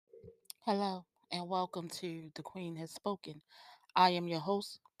Hello and welcome to The Queen Has Spoken. I am your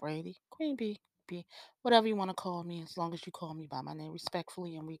host, Brady, Queen B, whatever you want to call me, as long as you call me by my name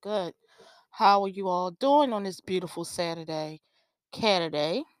respectfully and we good. How are you all doing on this beautiful Saturday,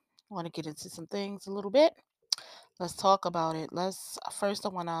 Saturday? I want to get into some things a little bit. Let's talk about it. I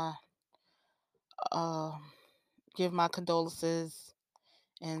want to uh, give my condolences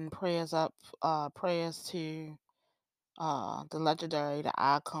and prayers to the legendary, the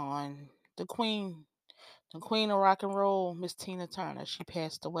icon, the queen the queen of rock and roll, Miss Tina Turner. She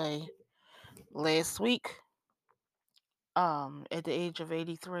passed away last week, at the age of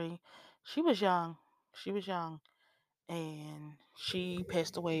 83. She was young. She was young. And she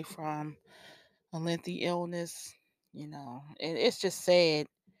passed away from a lengthy illness, and it's just sad.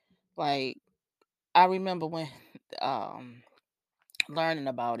 Like, I remember when um learning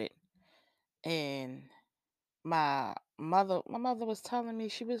about it, and my mother was telling me,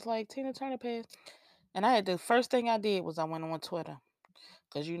 she was like, Tina Turner passed. And the first thing I did was I went on Twitter.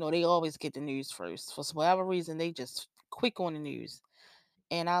 Because they always get the news first. For whatever reason, they just quick on the news.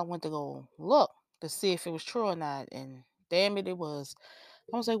 And I went to go look to see if it was true or not. And damn it, it was.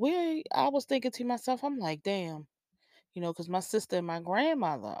 I was like, where? I was thinking to myself, I'm like, damn. Because my sister and my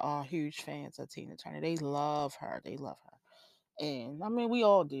grandmother are huge fans of Tina Turner. They love her. They love her. And I mean, we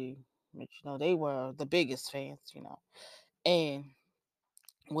all do. But, they were the biggest fans. And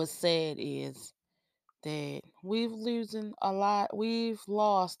what's sad is that we've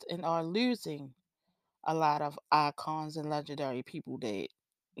lost and are losing a lot of icons and legendary people that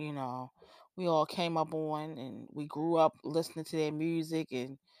you know we all came up on and we grew up listening to their music,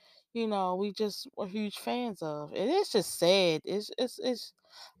 and we just were huge fans of. And it's just sad. It's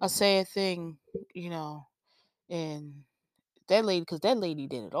a sad thing, you know and that lady, because that lady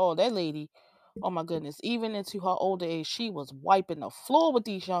did it all. That lady, oh my goodness, even into her older age, she was wiping the floor with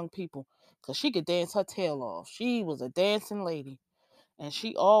these young people because she could dance her tail off. She was a dancing lady, and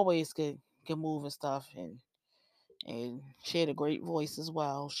she always could move and stuff, and she had a great voice as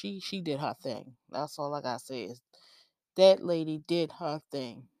well. She did her thing. That's all I gotta say is that lady did her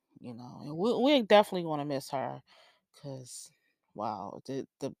thing. And we're definitely gonna miss her, because wow, the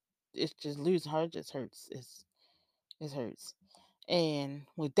it's just losing her just hurts. It hurts, and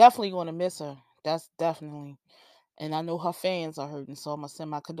we're definitely gonna miss her. That's definitely. And I know her fans are hurting, so I'm gonna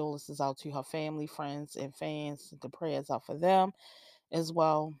send my condolences out to her family, friends, and fans. The prayers out for them as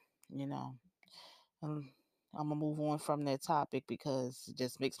well. You know, and I'm gonna move on from that topic because it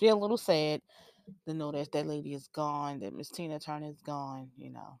just makes me a little sad to know that that lady is gone, that Miss Tina Turner is gone.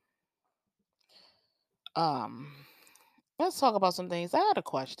 Um, let's talk about some things. I had a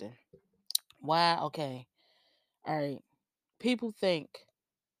question. Why? Okay, all right. People think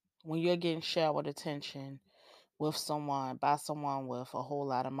when you're getting showered attention with someone by someone with a whole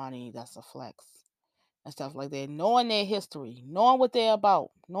lot of money, that's a flex and stuff like that. Knowing their history, knowing what they're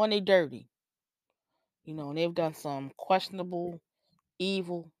about, knowing they're dirty, and they've done some questionable,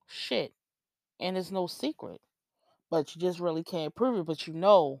 evil shit, and it's no secret. But you just really can't prove it. But you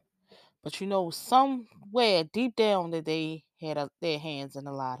know somewhere deep down that they had their hands in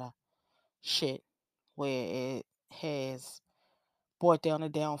a lot of shit where it has brought down the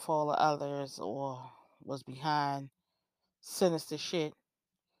downfall of others or was behind sinister shit.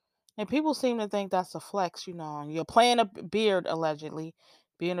 And people seem to think that's a flex. And you're playing a beard allegedly,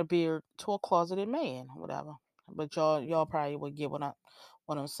 being a beard to a closeted man, whatever. But y'all probably would get what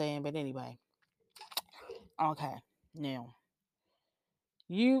I'm saying. But anyway, okay. Now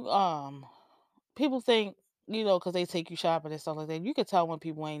you people think, because they take you shopping and stuff like that, you could tell when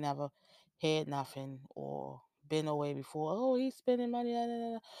people ain't never had nothing or been away before. Oh, he's spending money. Da, da,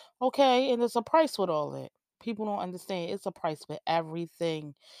 da, da. Okay, and there's a price with all that. People don't understand. It's a price with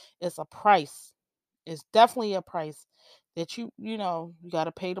everything. It's a price. It's definitely a price that you got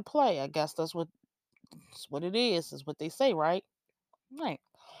to pay to play. I guess that's what it is what they say, right? Right.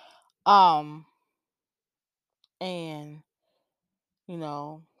 Um, and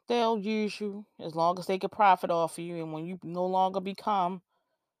they'll use you as long as they can profit off of you. And when you no longer become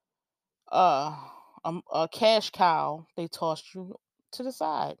uh, a cash cow, they toss you to the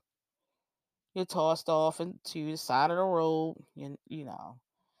side. You're tossed off into the side of the road, and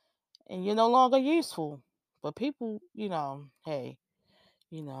you're no longer useful. But people, hey,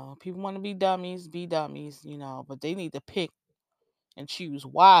 people want to be dummies, but they need to pick and choose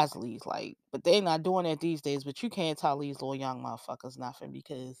wisely. Like, but they're not doing that these days. But you can't tell these little young motherfuckers nothing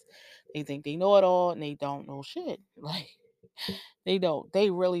because they think they know it all and they don't know shit. Like, they don't. They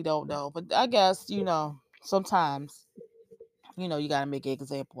really don't know. But I guess sometimes you gotta make an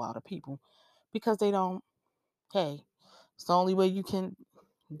example out of people because they don't. Hey, it's the only way you can.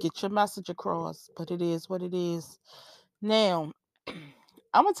 Get your message across. But it is what it is. Now,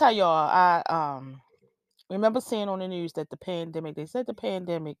 I'm gonna tell y'all, I remember seeing on the news that the pandemic, they said the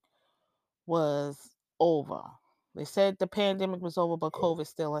pandemic was over. They said the pandemic was over, but COVID's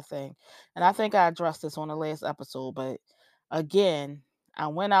still a thing. And I think I addressed this on the last episode, but again, I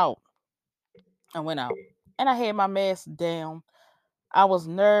went out. I went out and I had my mask down. I was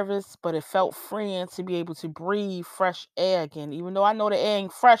nervous, but it felt freeing to be able to breathe fresh air again, even though I know the air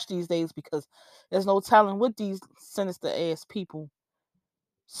ain't fresh these days because there's no telling what these sinister ass people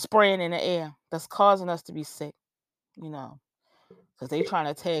spraying in the air that's causing us to be sick, you know. Because they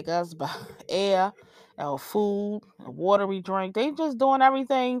trying to tag us by air, our food, and water we drink. They just doing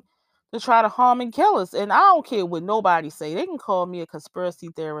everything to try to harm and kill us. And I don't care what nobody say. They can call me a conspiracy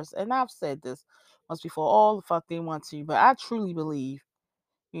theorist. And I've said this once before, all the fuck they want to. But I truly believe,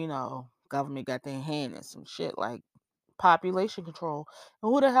 government got their hand in some shit like population control.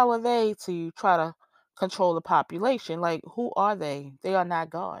 And who the hell are they to try to control the population? Like, who are they? They are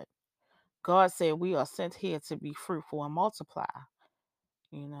not God. God said we are sent here to be fruitful and multiply.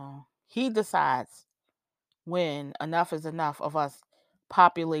 He decides when enough is enough of us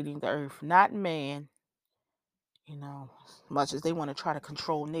populating the earth, not man. As much as they want to try to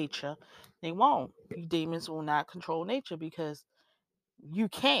control nature, they won't. You demons will not control nature because you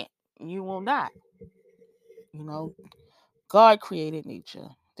can't. You will not. You know, God created nature.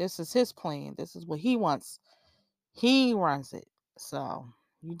 This is his plan. This is what he wants. He runs it. So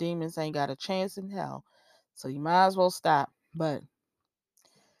you demons ain't got a chance in hell. So you might as well stop. But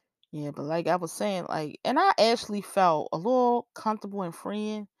yeah, but like I was saying, like, and I actually felt a little comfortable and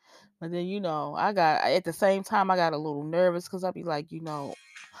freeing. But then, at the same time, I got a little nervous because I'd be like, I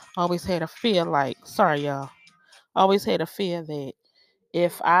always had a fear, like, sorry, y'all. I always had a fear that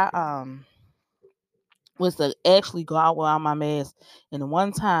if I was to actually go out without my mask, and the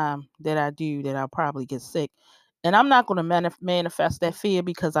one time that I do, that I'll probably get sick. And I'm not going to manifest that fear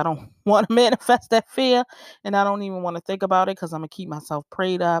because I don't want to manifest that fear. And I don't even want to think about it because I'm going to keep myself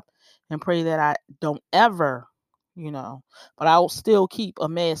prayed up and pray that I don't ever, but I'll still keep a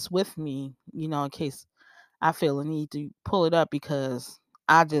mask with me, in case I feel a need to pull it up because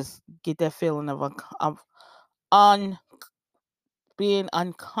I just get that feeling of un, being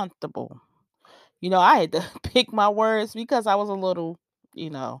uncomfortable. I had to pick my words because I was a little, you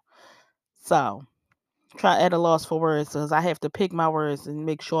know, so try at a loss for words because I have to pick my words and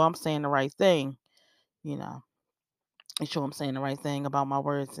make sure I'm saying the right thing, you know, make sure I'm saying the right thing about my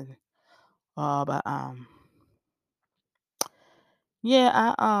words and but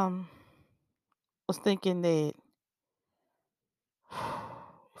yeah, I was thinking that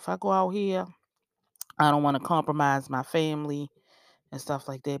if I go out here, I don't want to compromise my family and stuff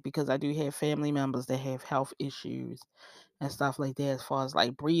like that because I do have family members that have health issues and stuff like that as far as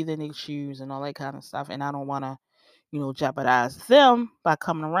like breathing issues and all that kind of stuff, and I don't want to jeopardize them by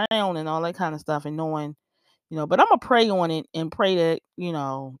coming around and all that kind of stuff and knowing, but I'm gonna pray on it and pray that,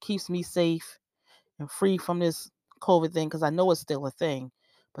 keeps me safe and free from this COVID thing because I know it's still a thing.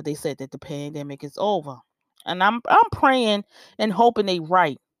 But they said that the pandemic is over. And I'm praying and hoping they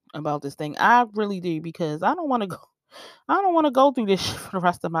right about this thing. I really do because I don't want to go through this shit for the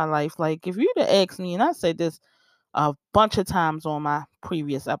rest of my life. Like if you'd have asked me, and I said this a bunch of times on my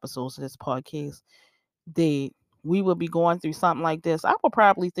previous episodes of this podcast, that we would be going through something like this, I would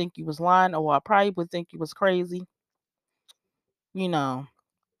probably think you was lying, or I probably would think you was crazy, you know,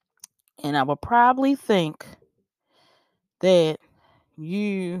 and I would probably think that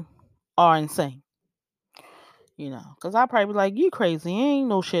you are insane, because I probably be like, you crazy, ain't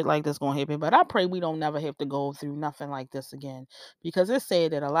no shit like this gonna happen. But I pray we don't never have to go through nothing like this again, because it's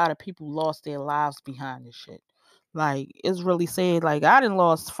said that a lot of people lost their lives behind this shit. Like it's really sad. Like I done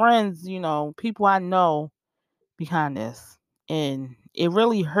lost friends, people I know behind this, and it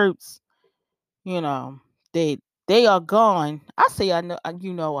really hurts. You know, they they are gone. I say I know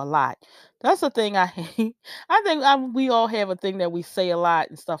a lot. That's the thing I hate. I think we all have a thing that we say a lot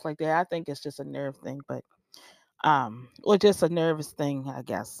and stuff like that. I think it's just a nerve thing, but or just a nervous thing, I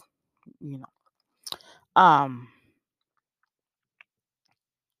guess. You know, um,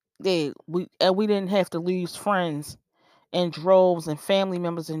 we didn't have to lose friends in droves and family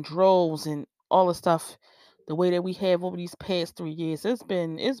members in droves and all the stuff the way that we have over these past 3 years. It's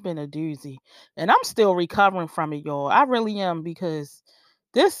been a doozy. And I'm still recovering from it, y'all. I really am because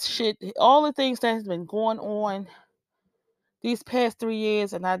this shit, all the things that has been going on these past 3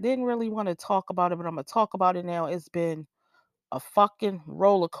 years, and I didn't really want to talk about it, but I'm gonna talk about it now. It's been a fucking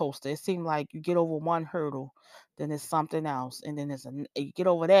roller coaster. It seemed like you get over one hurdle, then it's something else, and then you get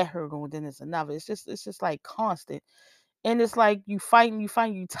over that hurdle, and then it's another. It's just like constant. And it's like you fighting,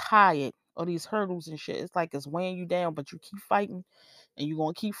 you tired of these hurdles and shit. It's like it's weighing you down, but you keep fighting and you're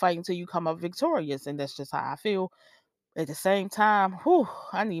gonna keep fighting until you come up victorious. And that's just how I feel. At the same time, whew,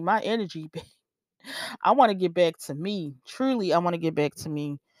 I need my energy back. I want to get back to me. Truly, I want to get back to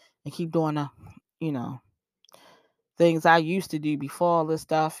me and keep doing the, you know, things I used to do before all this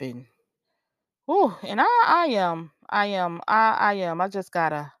stuff. And whew, and I am. I just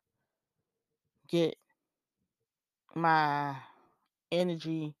gotta get my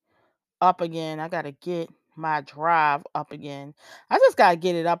energy up again. I gotta get my drive up again. I just gotta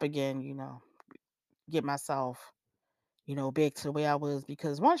get it up again, get myself, back to the way I was.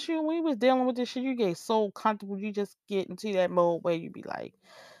 Because once we was dealing with this shit, you get so comfortable, you just get into that mode where you be like,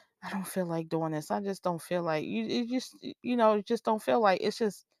 I don't feel like doing this. I just don't feel like it just don't feel like it's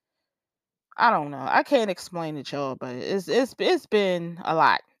just I don't know. I can't explain it, y'all, but it's been a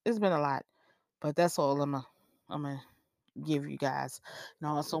lot. It's been a lot. But that's all I'm gonna give you guys. And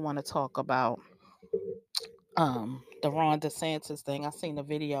I also want to talk about the Ron DeSantis thing. I seen the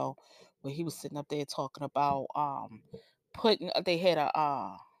video where he was sitting up there talking about putting they had a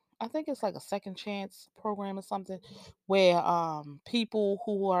I think it's like a second chance program or something where people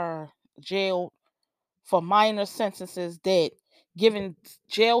who are jailed for minor sentences that given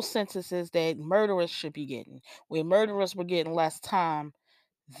jail sentences that murderers should be getting, where murderers were getting less time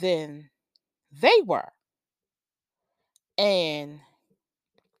than they were. And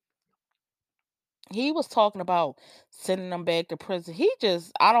he was talking about sending them back to prison.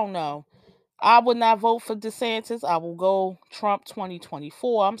 I don't know. I would not vote for DeSantis. I will go Trump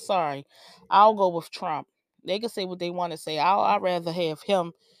 2024. I'm sorry. I'll go with Trump. They can say what they want to say. I'd rather have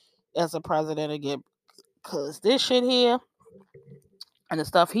him as a president again. Because this shit here and the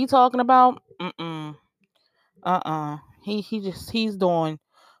stuff he talking about, he's doing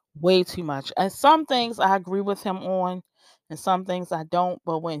way too much. And some things I agree with him on, and some things I don't.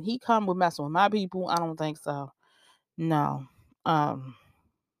 But when he come with messing with my people, I don't think so. No. Um,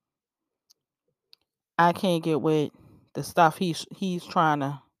 I can't get with the stuff he's trying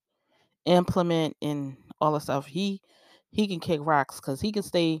to implement and all the stuff. He can kick rocks because he can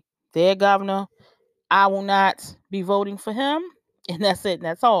stay their governor. I will not be voting for him. And that's it. And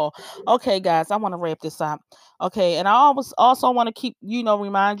that's all. Okay, guys, I want to wrap this up. Okay, and I always also want to keep,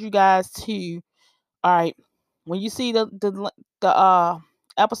 remind you guys to, all right, when you see the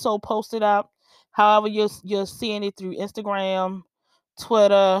episode posted up, however you're seeing it through Instagram,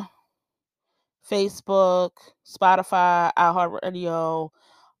 Twitter, Facebook, Spotify, iHeartRadio,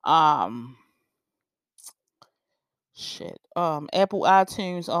 um, Apple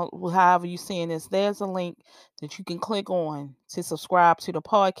iTunes, however you seeing this, there's a link that you can click on to subscribe to the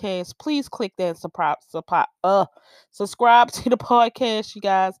podcast. Please click that subscribe to the podcast, you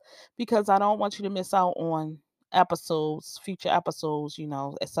guys, because I don't want you to miss out on future episodes,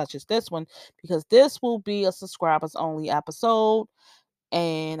 as such as this one, because this will be a subscribers only episode,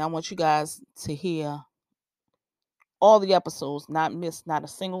 and I want you guys to hear all the episodes, not miss not a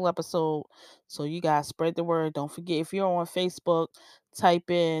single episode. So you guys spread the word. Don't forget, if you're on Facebook,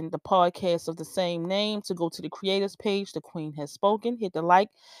 type in the podcast of the same name to go to the creators page. The Queen has spoken. Hit the like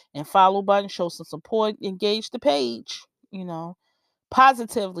and follow button. Show some support. Engage the page.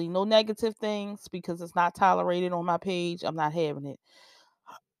 Positively, no negative things, because it's not tolerated on my page. I'm not having it.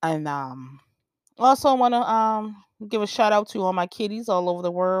 And also want to give a shout out to all my kitties all over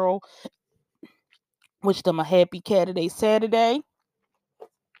the world. Wish them a happy Cat Day Saturday.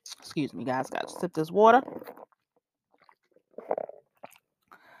 Excuse me, guys. Got to sip this water.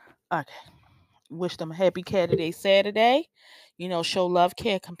 Okay. Wish them a happy Cat Day Saturday. Show love,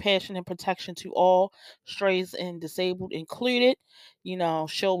 care, compassion, and protection to all, strays and disabled included.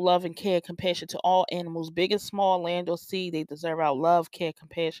 Show love and care, compassion to all animals, big and small, land or sea. They deserve our love, care,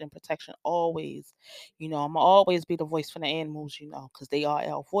 compassion, and protection always. I'm going to always be the voice for the animals, because they are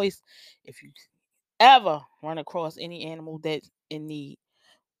our voice. If you ever run across any animal that's in need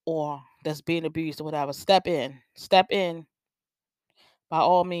or that's being abused or whatever, step in. Step in. By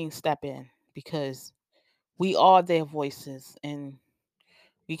all means, step in, because we are their voices, and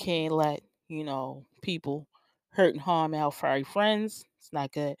we can't let, people hurt and harm our furry friends. It's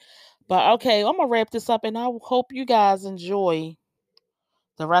not good. But okay, I'm gonna wrap this up, and I hope you guys enjoy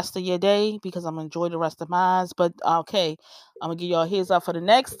the rest of your day, because I'm gonna enjoy the rest of mine. But okay, I'm gonna give y'all a heads up for the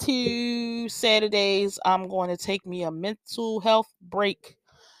next 2 Saturdays. I'm going to take me a mental health break.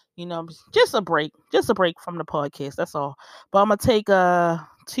 Just a break from the podcast. That's all. But I'm gonna take a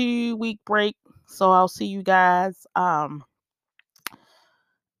 2-week break. So I'll see you guys after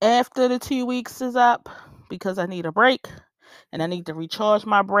the 2 weeks is up, because I need a break and I need to recharge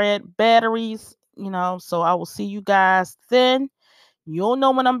my batteries. So I will see you guys then. You'll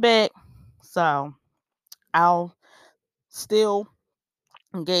know when I'm back. So I'll still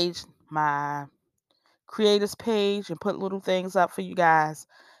engage my creators page and put little things up for you guys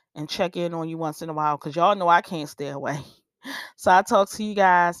and check in on you once in a while because y'all know I can't stay away. So I'll talk to you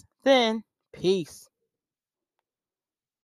guys then. Peace.